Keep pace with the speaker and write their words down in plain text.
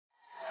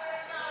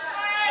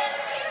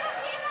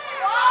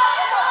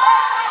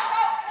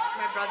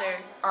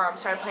brother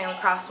started playing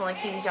lacrosse when like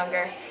he was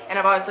younger, and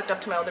I've always looked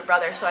up to my older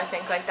brother, so I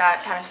think like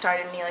that kind of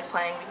started me like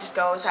playing. We just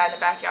go outside in the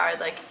backyard,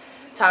 like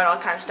that's how it all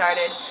kind of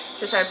started.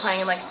 So I started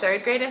playing in like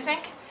 3rd grade, I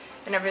think,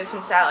 and ever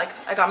since that, like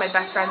I got my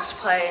best friends to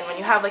play, and when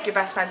you have like your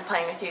best friends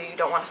playing with you, you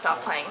don't want to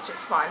stop playing. It's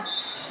just fun,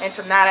 and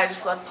from that I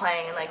just love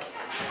playing. And like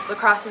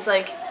lacrosse is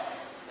like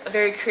a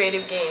very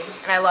creative game,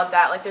 and I love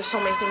that. Like there's so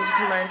many things you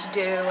can learn to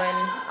do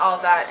and all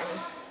of that, and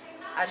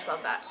I just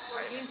love that.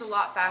 The game's a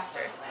lot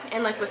faster,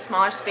 and like with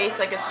smaller space,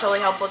 like it's totally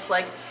helpful to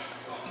like,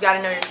 you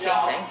gotta know your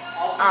spacing.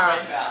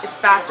 It's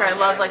faster. I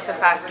love like the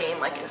fast game,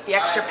 like the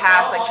extra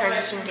pass, like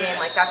transition game,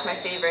 like that's my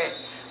favorite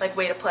like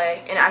way to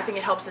play, and I think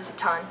it helps us a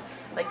ton.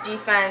 Like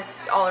defense,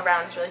 all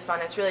around, it's really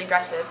fun. It's really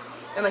aggressive,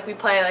 and like we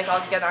play like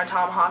all together on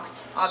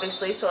Tomahawks,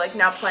 obviously. So like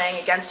now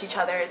playing against each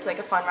other, it's like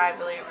a fun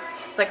rivalry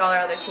with like all our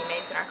other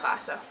teammates in our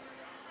class. So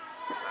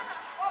it's fun.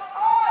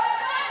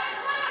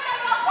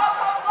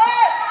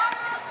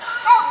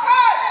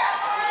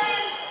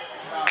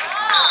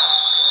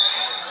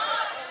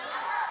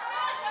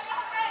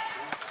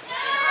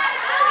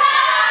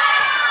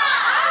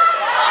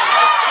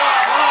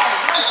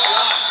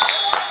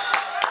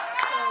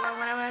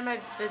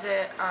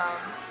 Visit,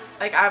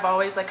 like I've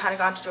always like kind of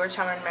gone to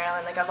Georgetown or in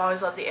Maryland. Like I've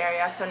always loved the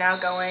area. So now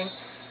going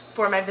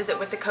for my visit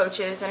with the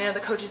coaches, and I know the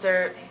coaches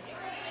are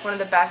one of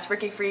the best.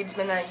 Ricky Freed's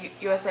been the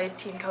USA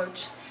team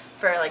coach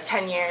for like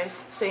 10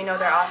 years, so you know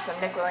they're awesome.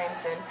 Nick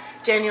Williams and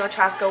Daniel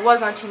Trasco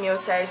was on Team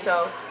USA,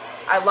 so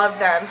I loved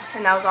them,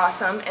 and that was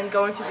awesome. And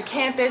going through the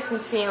campus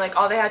and seeing like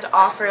all they had to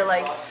offer,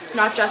 like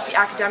not just the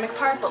academic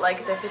part, but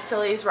like their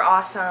facilities were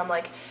awesome.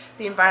 Like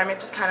the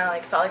environment just kind of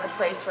like felt like a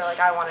place where like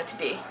I wanted to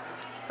be.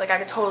 Like I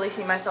could totally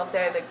see myself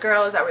there. The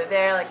girls that were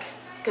there, like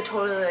could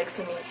totally like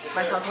see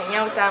myself hanging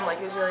out with them. Like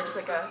it was really just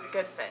like a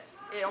good fit.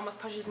 It almost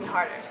pushes me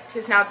harder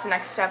because now it's the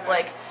next step.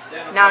 Like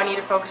now I need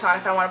to focus on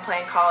if I want to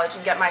play in college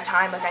and get my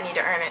time. Like I need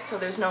to earn it. So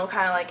there's no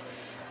kind of like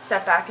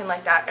setback in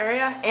like that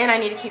area. And I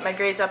need to keep my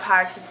grades up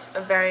high because it's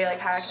a very like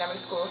high academic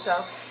school.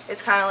 So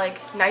it's kind of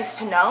like nice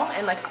to know,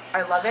 and like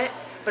I love it.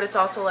 But it's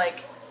also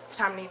like it's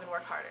time to even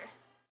work harder.